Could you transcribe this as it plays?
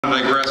I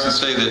digress and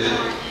say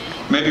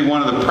that maybe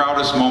one of the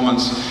proudest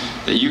moments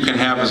that you can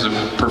have as a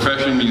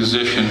professional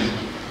musician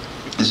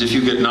is if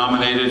you get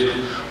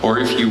nominated or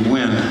if you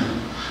win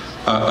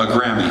a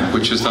Grammy,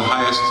 which is the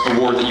highest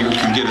award that you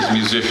can get as a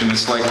musician.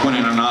 It's like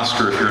winning an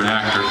Oscar if you're an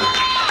actor.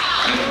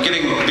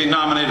 Being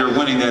nominated or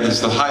winning that is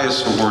the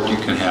highest award you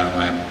can have.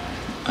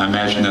 I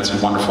imagine that's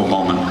a wonderful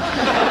moment.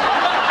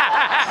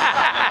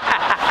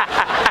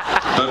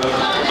 But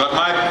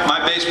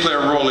my bass player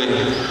Roly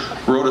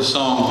wrote a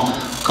song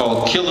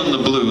called "Killin' the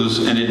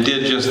Blues," and it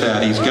did just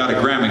that. He's got a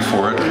Grammy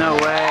for it. No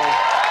way.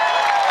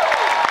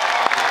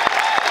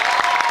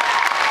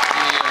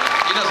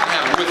 He doesn't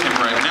have it with him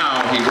right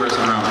now. He wears it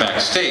around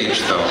backstage,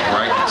 though,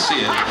 where I can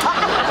see it.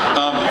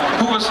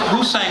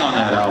 Who sang on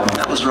that album?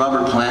 That was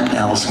Robert Plant and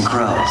Alison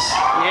Krauss.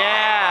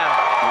 Yeah.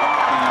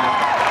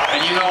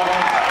 And you know,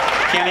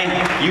 Kenny,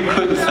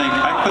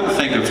 I couldn't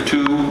think of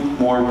two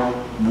more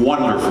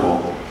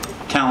wonderful,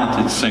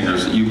 talented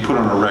singers that you put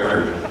on a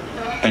record,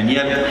 and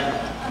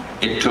yet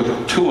it took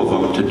two of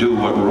them to do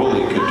what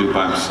Roly could do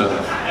by himself.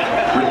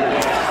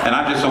 And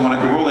I just don't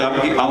want to, Roly,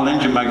 I'll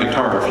lend you my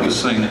guitar if you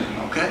sing it.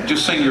 Okay.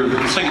 Just sing it the way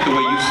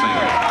you sing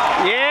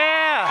it. Yeah.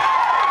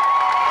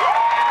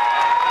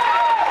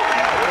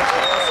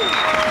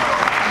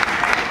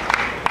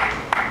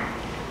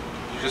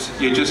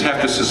 You just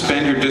have to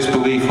suspend your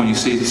disbelief when you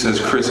see it says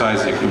Chris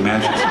Isaak, who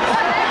matches it.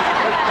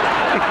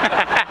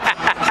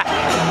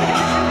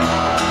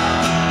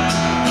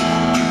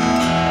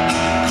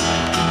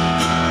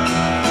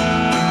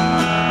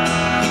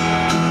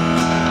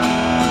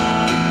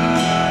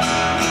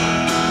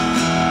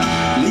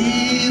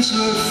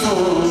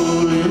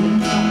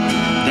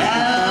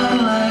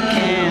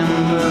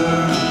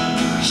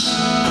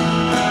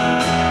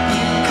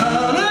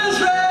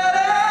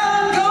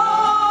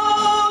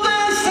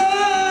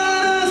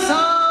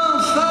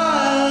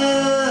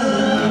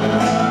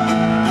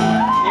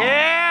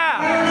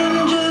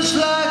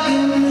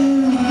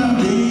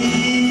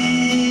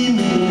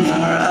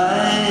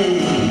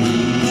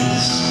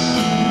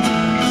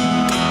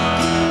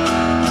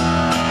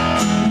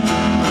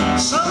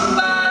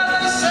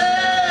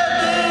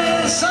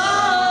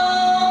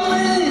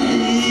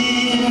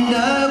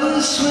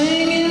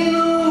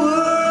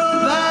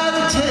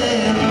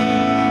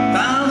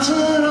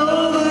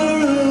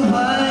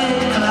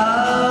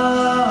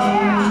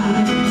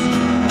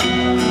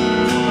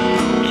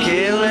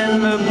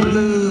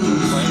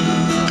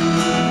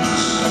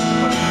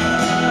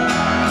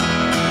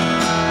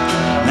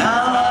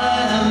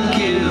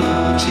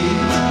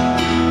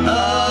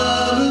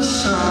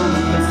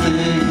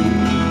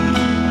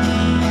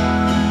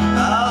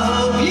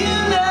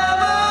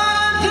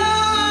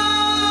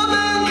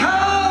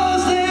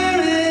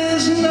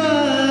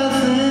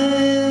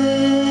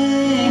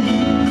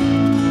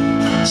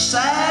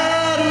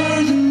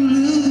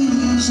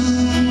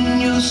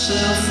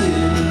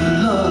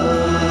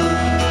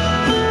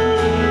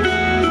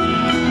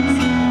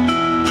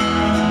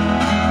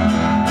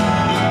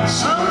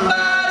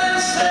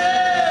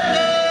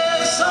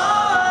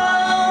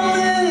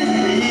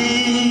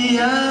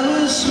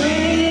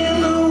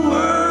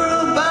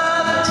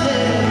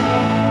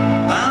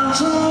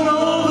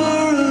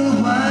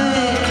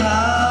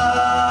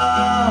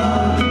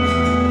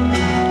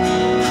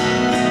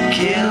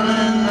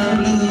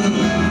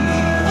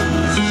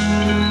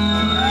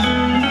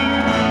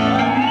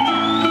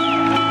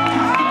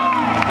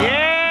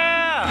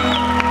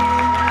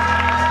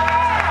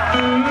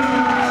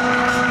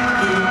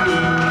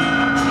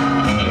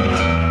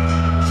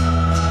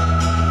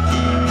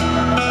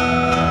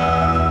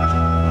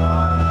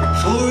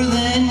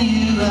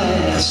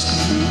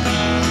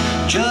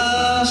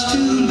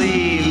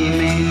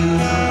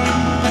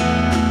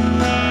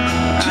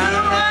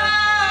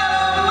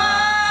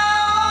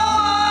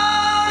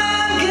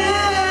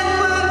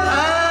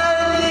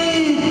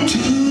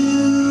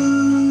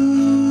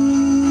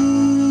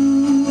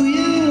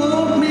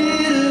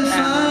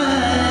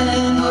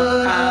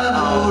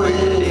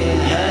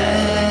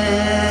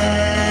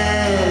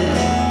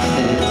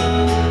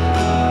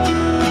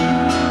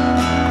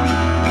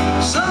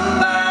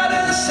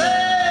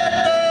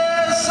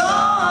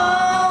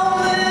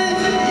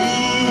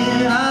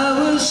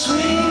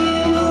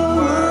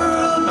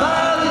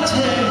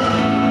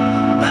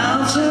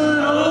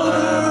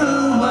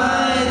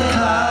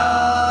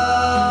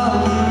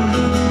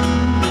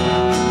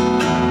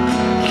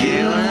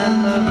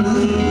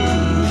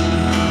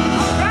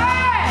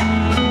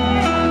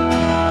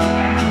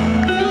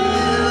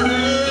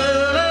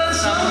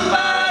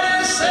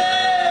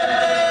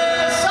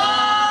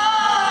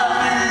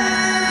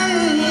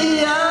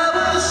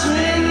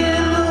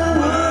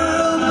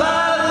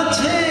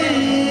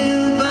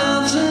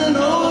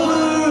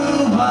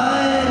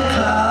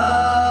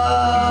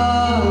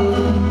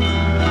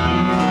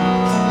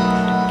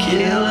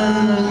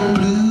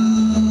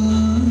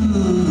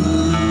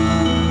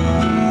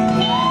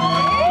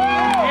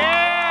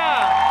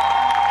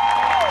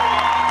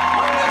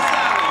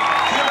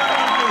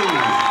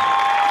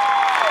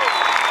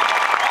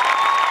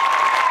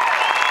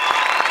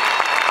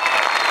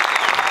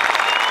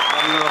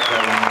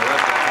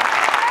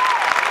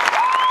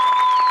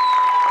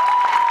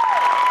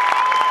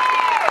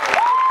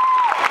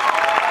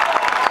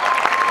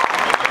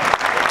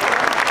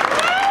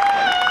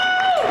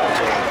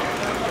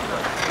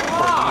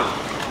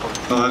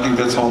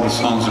 that's all the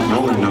songs that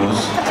Roly knows.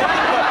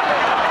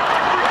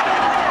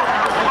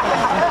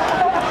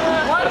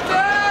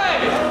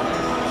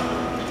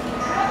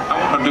 I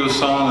want to do a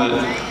song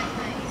that,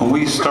 when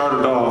we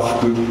started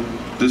off,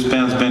 this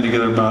band's been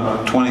together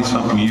about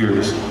 20-something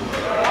years,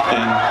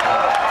 and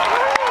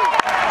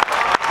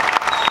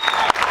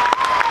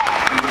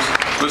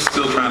we're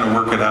still trying to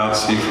work it out,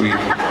 see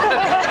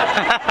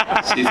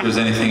if there's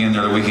anything in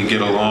there that we can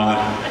get along.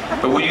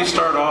 But when you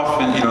start off,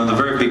 in the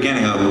very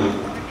beginning,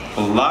 a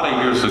lot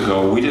of years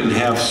ago, we didn't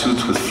have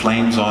suits with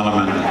flames on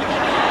them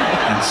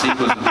and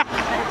sequins.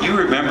 You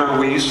remember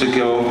we used to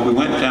go,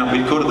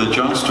 we'd go to the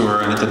junk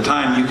store, and at the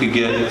time you could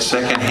get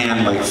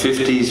secondhand like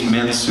 50s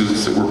men's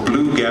suits that were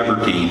blue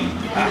gabardine.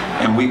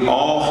 And we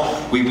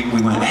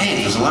went,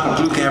 hey, there's a lot of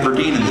blue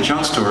gabardine in the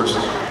junk stores.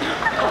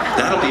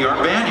 That'll be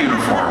our band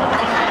uniform.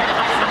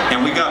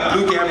 And we got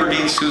blue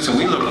gabardine suits, and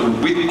we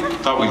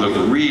thought we looked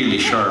really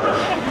sharp.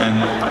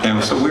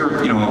 And so we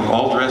were,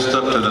 all dressed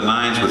up to the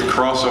nines with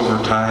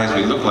crossover ties.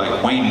 We looked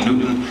like Wayne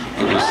Newton.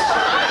 It was,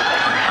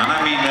 and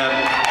I mean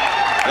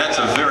that's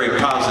a very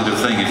positive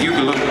thing. If you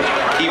could look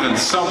even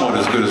somewhat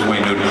as good as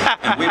Wayne Newton,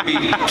 and we'd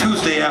be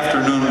Tuesday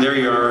afternoon, there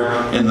you are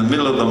in the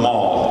middle of the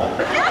mall,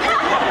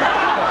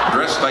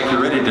 dressed like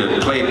you're ready to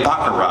play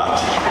baccarat,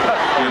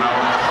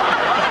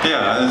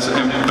 Yeah,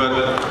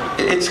 but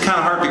it's kind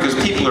of hard because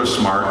people are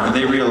smart and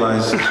they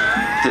realize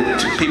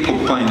that people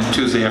playing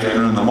Tuesday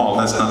afternoon in the mall,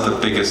 that's not the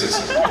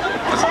biggest,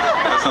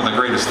 that's not the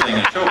greatest thing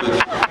in show,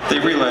 but they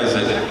realize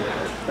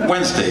that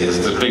Wednesday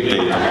is the big day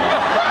in the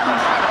mall.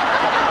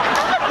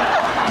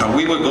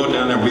 We would go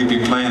down there, we'd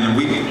be playing, and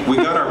we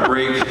got our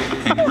break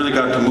and really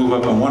got to move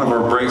up, and one of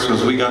our breaks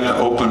was we got to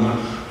open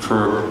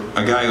for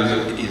a guy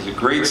he's a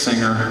great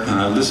singer, and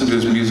I listen to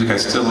his music. I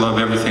still love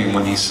everything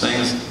when he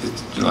sings.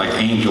 It's like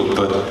Angel,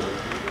 but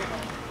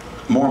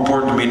more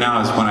important to me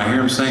now is when I hear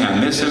him sing, I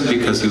miss him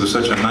because he was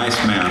such a nice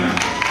man.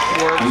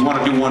 We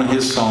want to do one of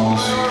his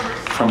songs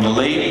from the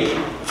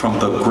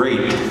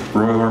great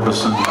Roy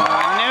Orbison.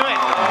 I knew it!